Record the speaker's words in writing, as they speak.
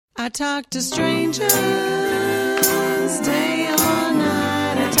I talk to strangers day or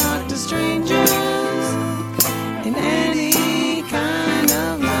night. I talk to strangers in any kind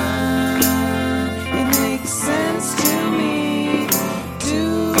of line. It makes sense to me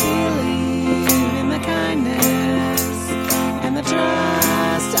to believe in the kindness and the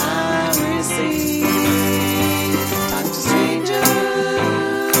trust I receive. Talk to strangers.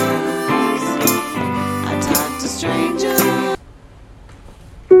 I talk to strangers.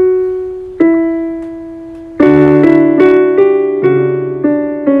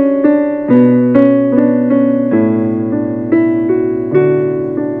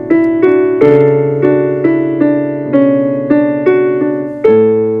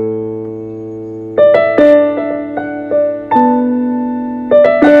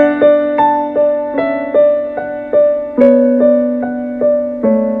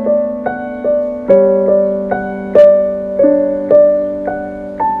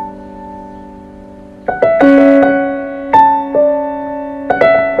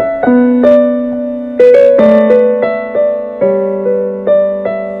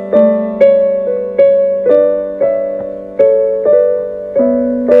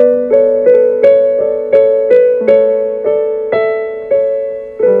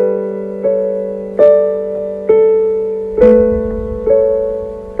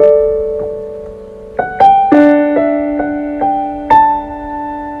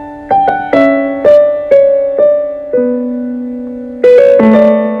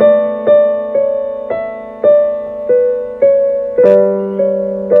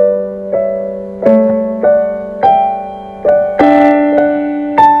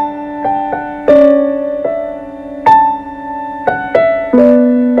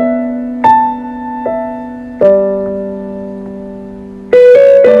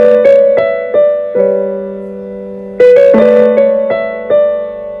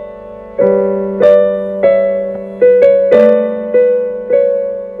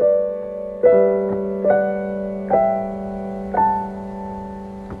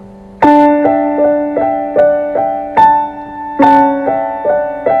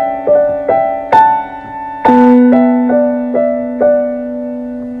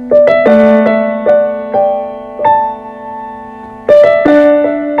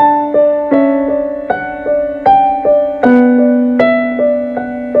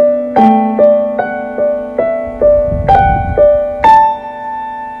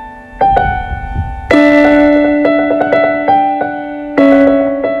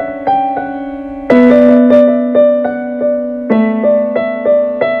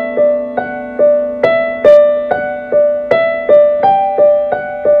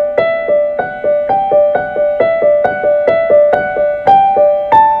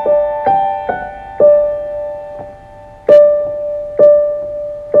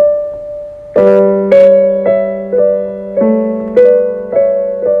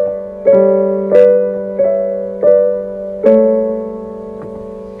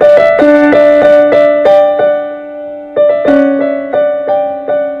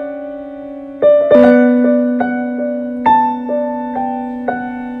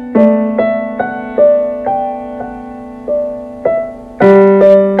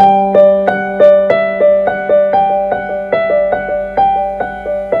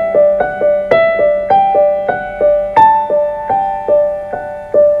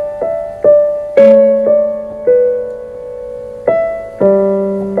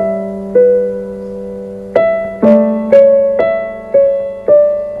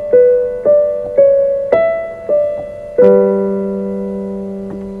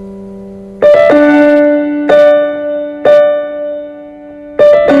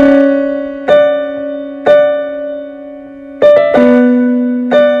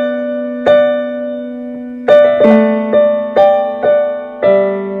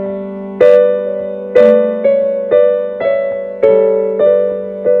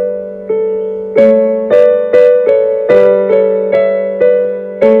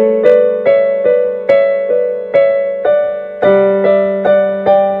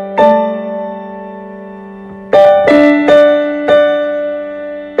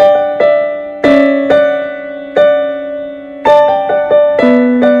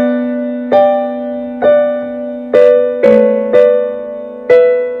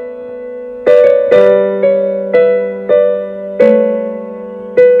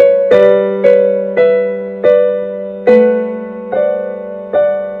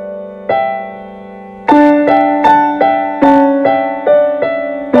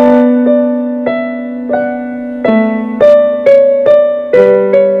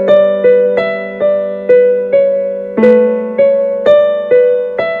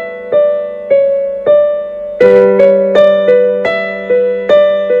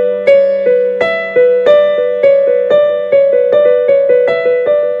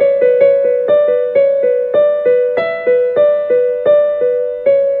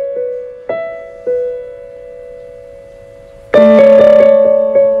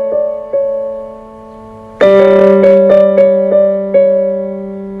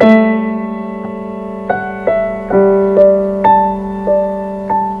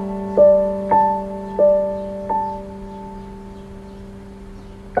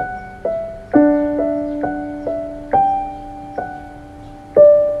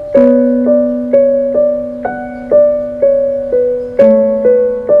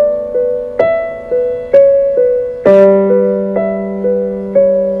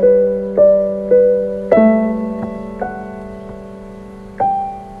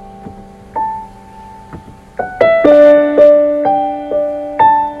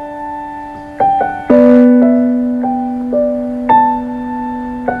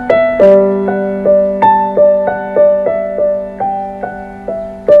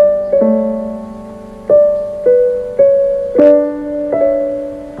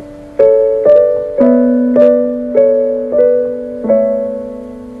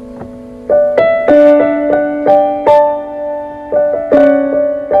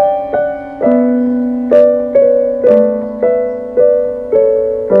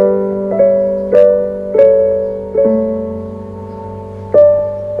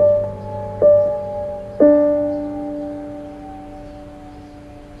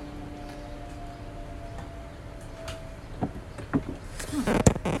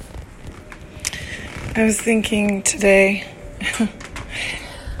 I was thinking today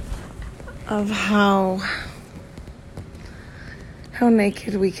of how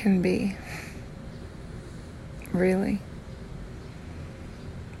naked we can be, really,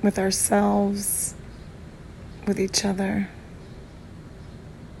 with ourselves, with each other.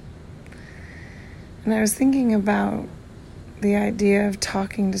 And I was thinking about the idea of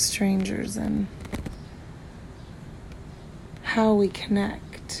talking to strangers and how we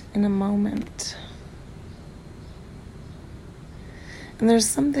connect in a moment. And there's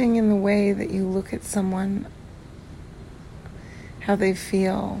something in the way that you look at someone, how they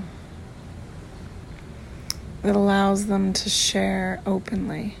feel, that allows them to share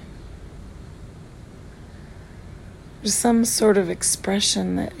openly. There's some sort of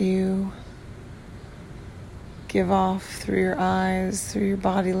expression that you give off through your eyes, through your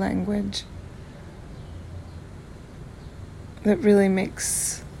body language, that really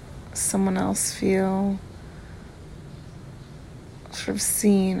makes someone else feel sort of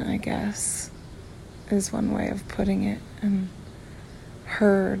seen, I guess, is one way of putting it, and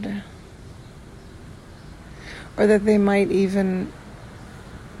heard. Or that they might even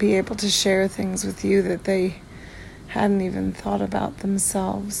be able to share things with you that they hadn't even thought about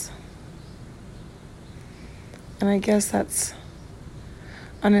themselves. And I guess that's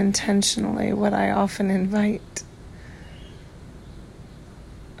unintentionally what I often invite.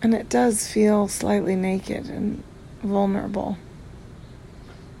 And it does feel slightly naked and vulnerable.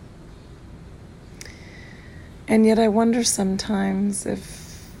 And yet I wonder sometimes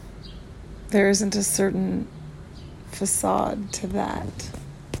if there isn't a certain facade to that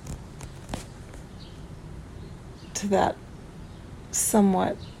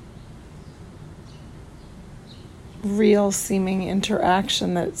somewhat real seeming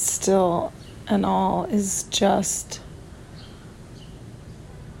interaction that still and all is just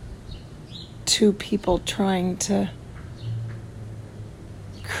two people trying to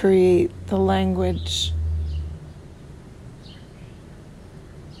create the language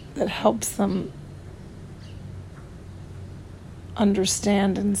that helps them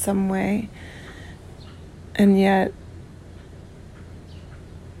understand in some way, and yet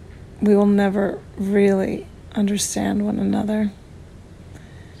we will never really understand one another.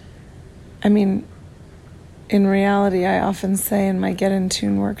 I mean, in reality, I often say in my Get in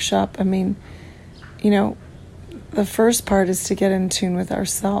Tune workshop, the first part is to get in tune with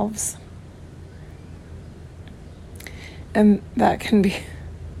ourselves. And that can be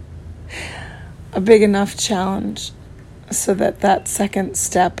a big enough challenge so that second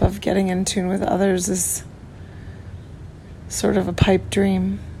step of getting in tune with others is sort of a pipe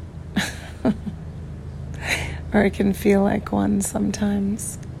dream. Or it can feel like one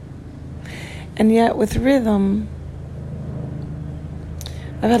sometimes. And yet with rhythm,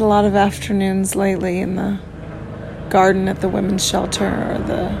 I've had a lot of afternoons lately in the garden at the women's shelter or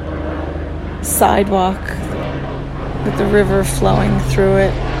the sidewalk with the river flowing through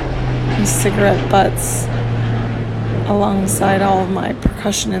it and cigarette butts alongside all of my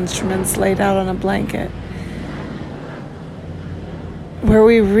percussion instruments laid out on a blanket, where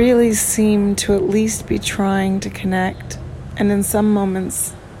we really seem to at least be trying to connect, and in some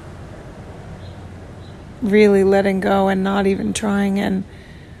moments really letting go and not even trying and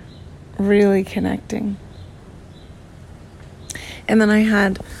really connecting. And then I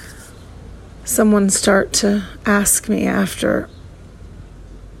had someone start to ask me after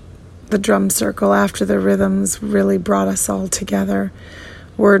the drum circle, after the rhythms really brought us all together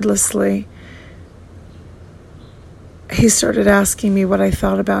wordlessly. He started asking me what I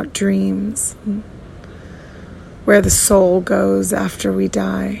thought about dreams, where the soul goes after we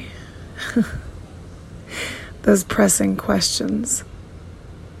die. Those pressing questions.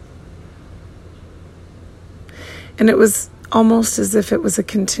 And it was almost as if it was a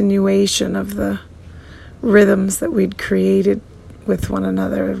continuation of the rhythms that we'd created with one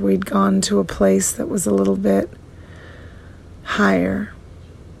another. We'd gone to a place that was a little bit higher.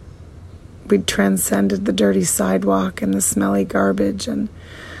 We'd transcended the dirty sidewalk and the smelly garbage and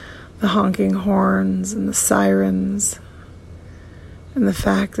the honking horns and the sirens and the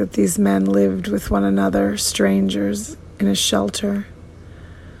fact that these men lived with one another, strangers in a shelter.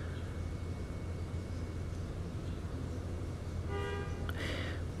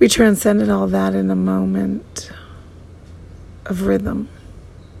 We transcended all that in a moment of rhythm,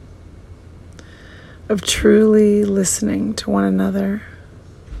 of truly listening to one another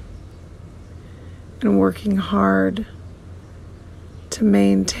and working hard to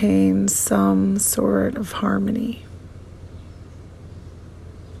maintain some sort of harmony.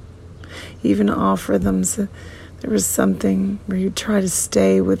 Even off rhythms, there was something where you try to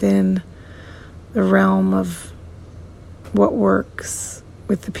stay within the realm of what works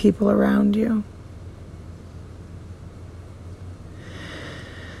with the people around you.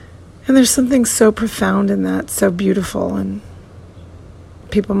 And there's something so profound in that, so beautiful. And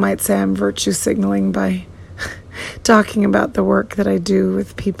people might say I'm virtue signaling by talking about the work that I do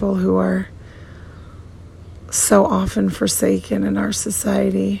with people who are so often forsaken in our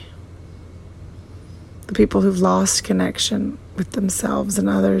society. The people who've lost connection with themselves and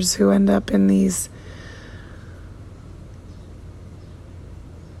others, who end up in these,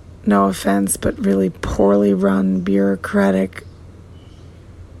 no offense, but really poorly run, bureaucratic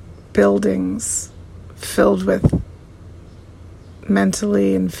buildings filled with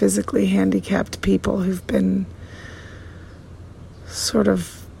mentally and physically handicapped people who've been sort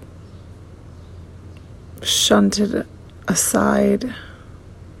of shunted aside.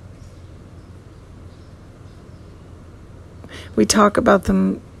 We talk about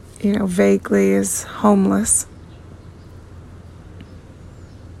them, vaguely as homeless,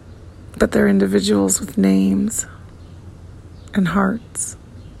 but they're individuals with names and hearts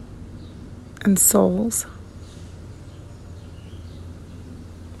and souls.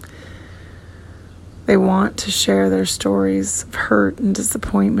 They want to share their stories of hurt and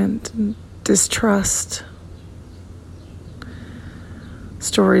disappointment and distrust,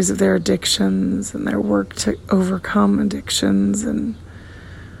 stories of their addictions and their work to overcome addictions and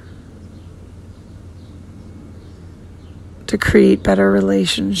to create better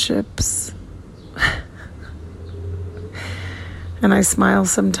relationships. And I smile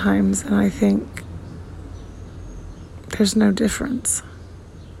sometimes and I think there's no difference.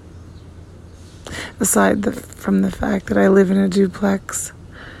 Aside from the fact that I live in a duplex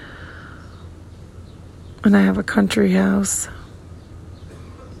and I have a country house,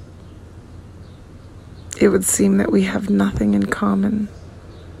 it would seem that we have nothing in common.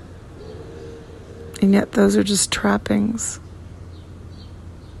 And yet those are just trappings.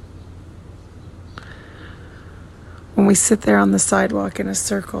 When we sit there on the sidewalk in a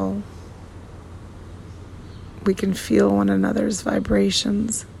circle, we can feel one another's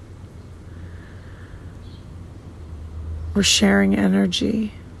vibrations. We're sharing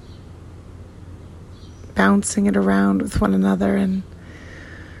energy, bouncing it around with one another, and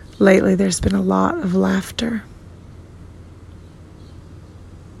lately there's been a lot of laughter.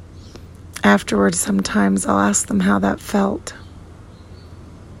 Afterwards, sometimes I'll ask them how that felt.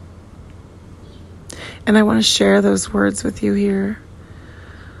 And I want to share those words with you here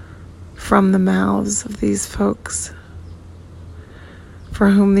from the mouths of these folks for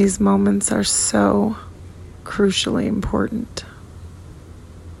whom these moments are so crucially important.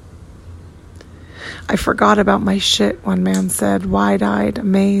 I forgot about my shit, one man said, wide-eyed,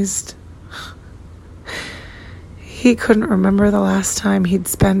 amazed. He couldn't remember the last time he'd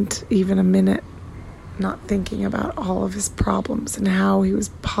spent even a minute not thinking about all of his problems and how he was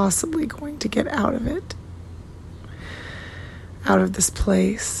possibly going to get out of it, out of this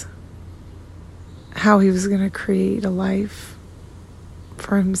place, how he was going to create a life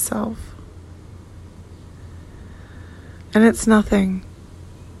for himself. And it's nothing.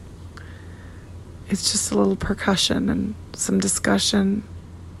 It's just a little percussion and some discussion,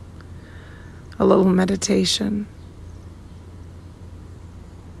 a little meditation.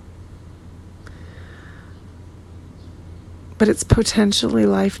 But it's potentially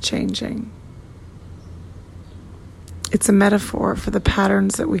life-changing. It's a metaphor for the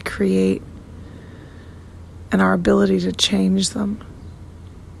patterns that we create and our ability to change them,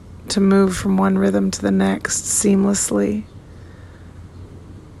 to move from one rhythm to the next seamlessly,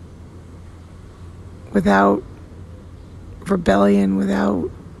 without rebellion,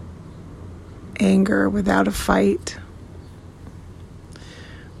 without anger, without a fight.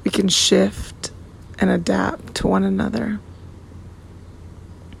 We can shift and adapt to one another.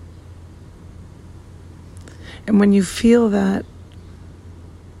 And when you feel that,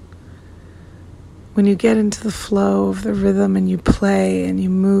 when you get into the flow of the rhythm and you play and you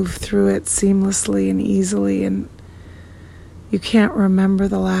move through it seamlessly and easily, and you can't remember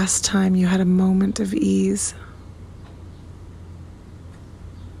the last time you had a moment of ease.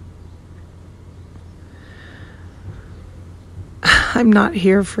 I'm not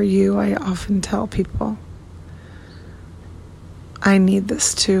here for you, I often tell people. I need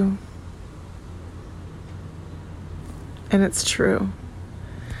this too. And it's true.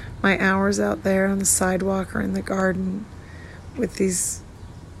 My hours out there on the sidewalk or in the garden with these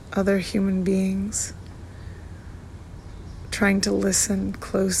other human beings, trying to listen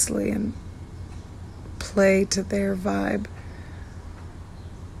closely and play to their vibe,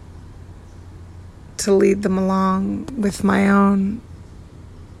 to lead them along with my own,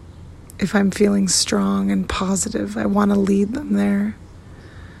 If I'm feeling strong and positive, I want to lead them there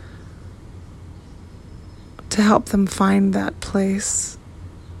to help them find that place,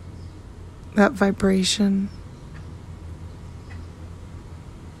 that vibration.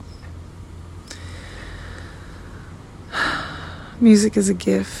 Music is a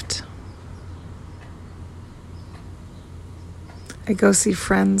gift. I go see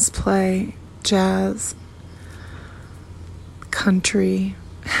friends play jazz, country,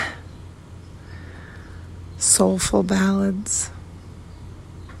 soulful ballads,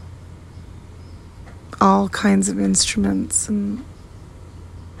 all kinds of instruments and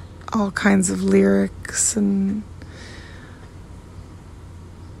all kinds of lyrics, and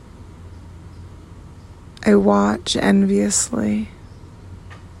I watch enviously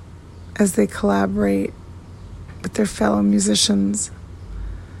as they collaborate with their fellow musicians,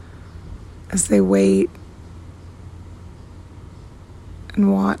 as they wait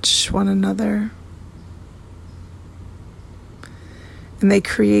and watch one another, and they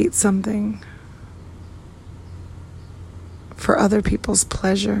create something for other people's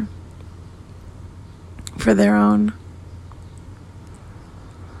pleasure, for their own.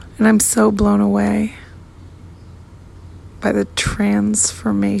 And I'm so blown away by the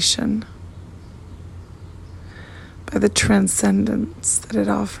transformation, by the transcendence that it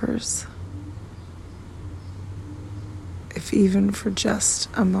offers, if even for just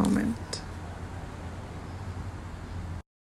a moment.